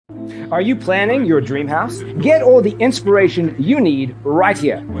Are you planning your dream house? Get all the inspiration you need right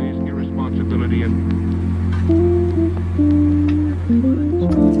here. Irresponsibility and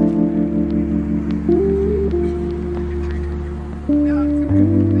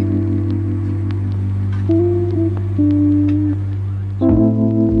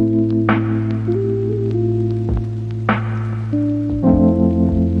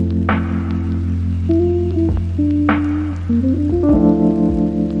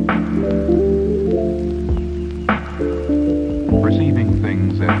perceiving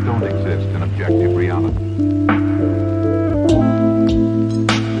things that don't exist in objective reality.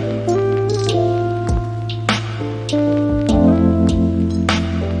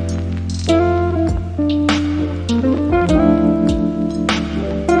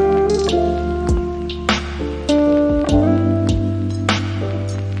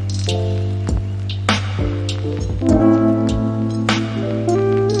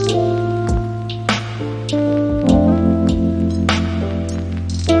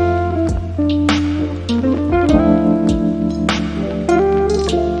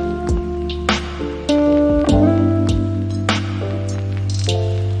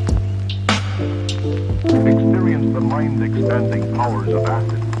 Experience the mind-expanding powers of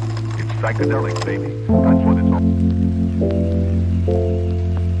acid. It's psychedelic, baby. That's what it's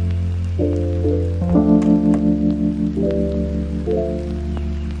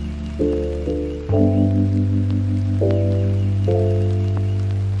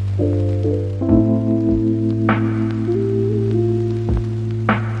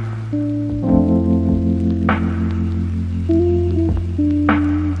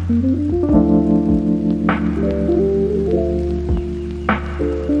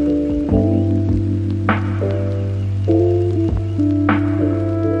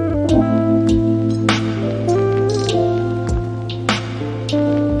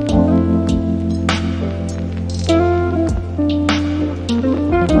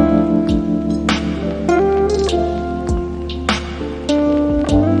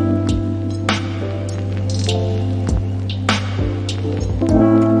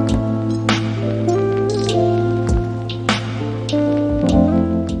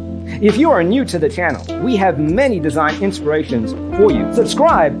If you are new to the channel, we have many design inspirations for you.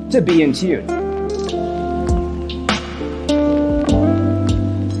 Subscribe to be in tune.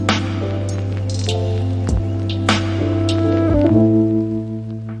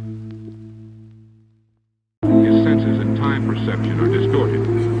 His senses and time perception are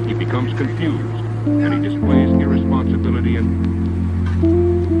distorted. He becomes confused, and he displays irresponsibility and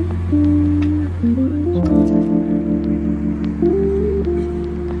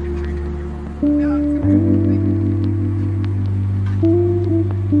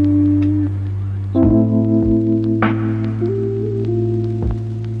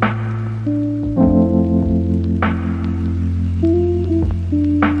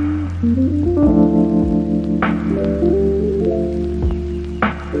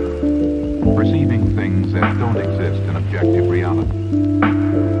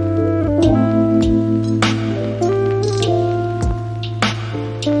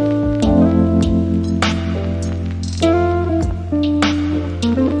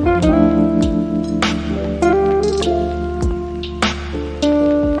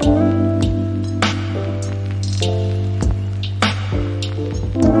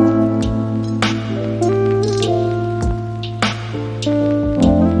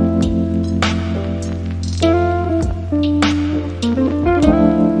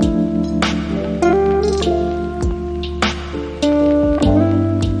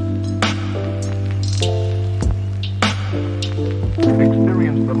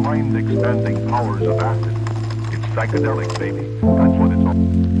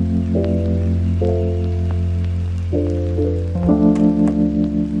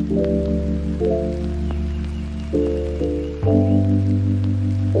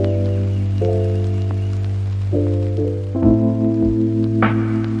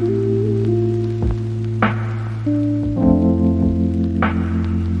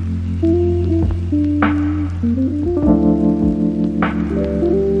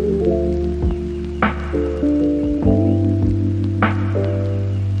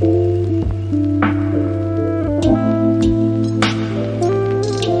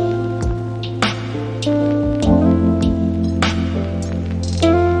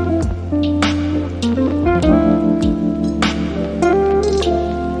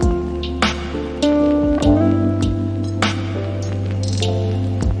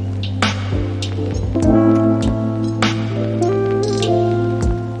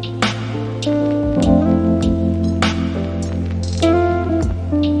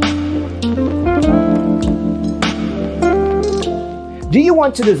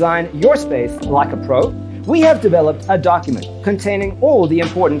want to design your space like a pro? We have developed a document containing all the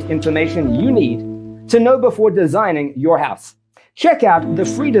important information you need to know before designing your house. Check out the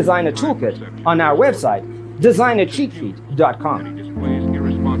free designer toolkit on our website, designercheatsheet.com. And he displays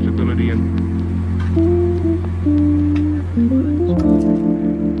irresponsibility and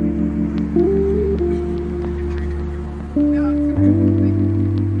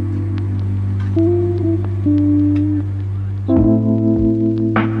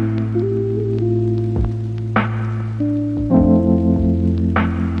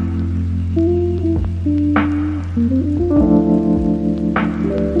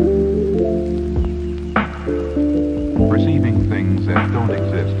perceiving things that don't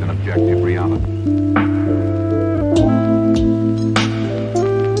exist in objective reality.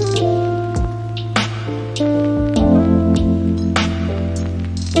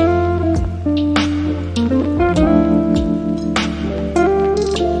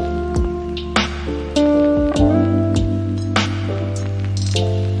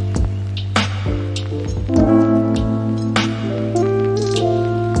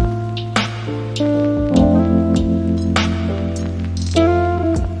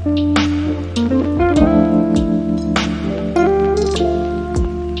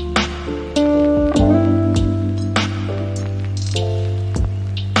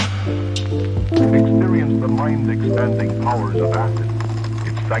 Experience the mind-expanding powers of acid.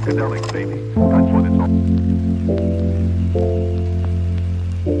 It's psychedelic, baby. That's what it's all.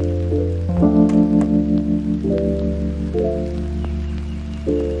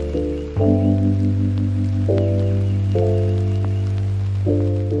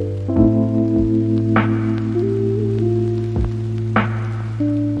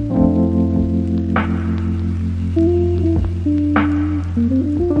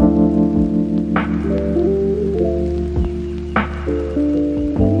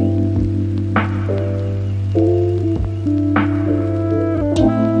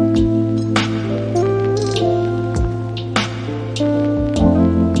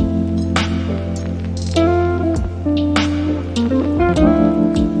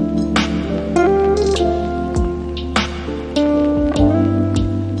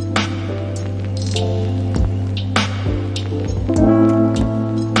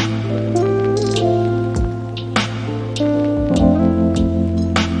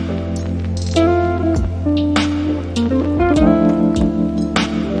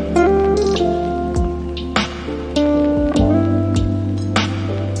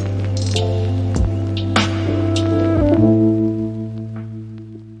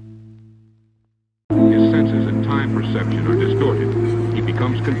 Perception are distorted. He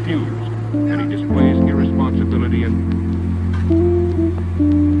becomes confused, and he displays irresponsibility and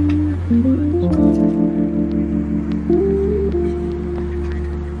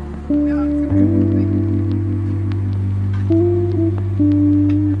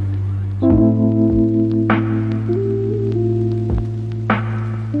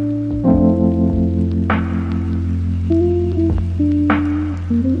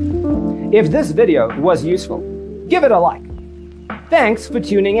If this video was useful, give it a like. Thanks for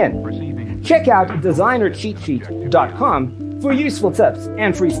tuning in. Check out designercheatsheet.com for useful tips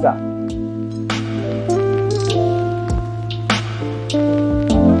and free stuff.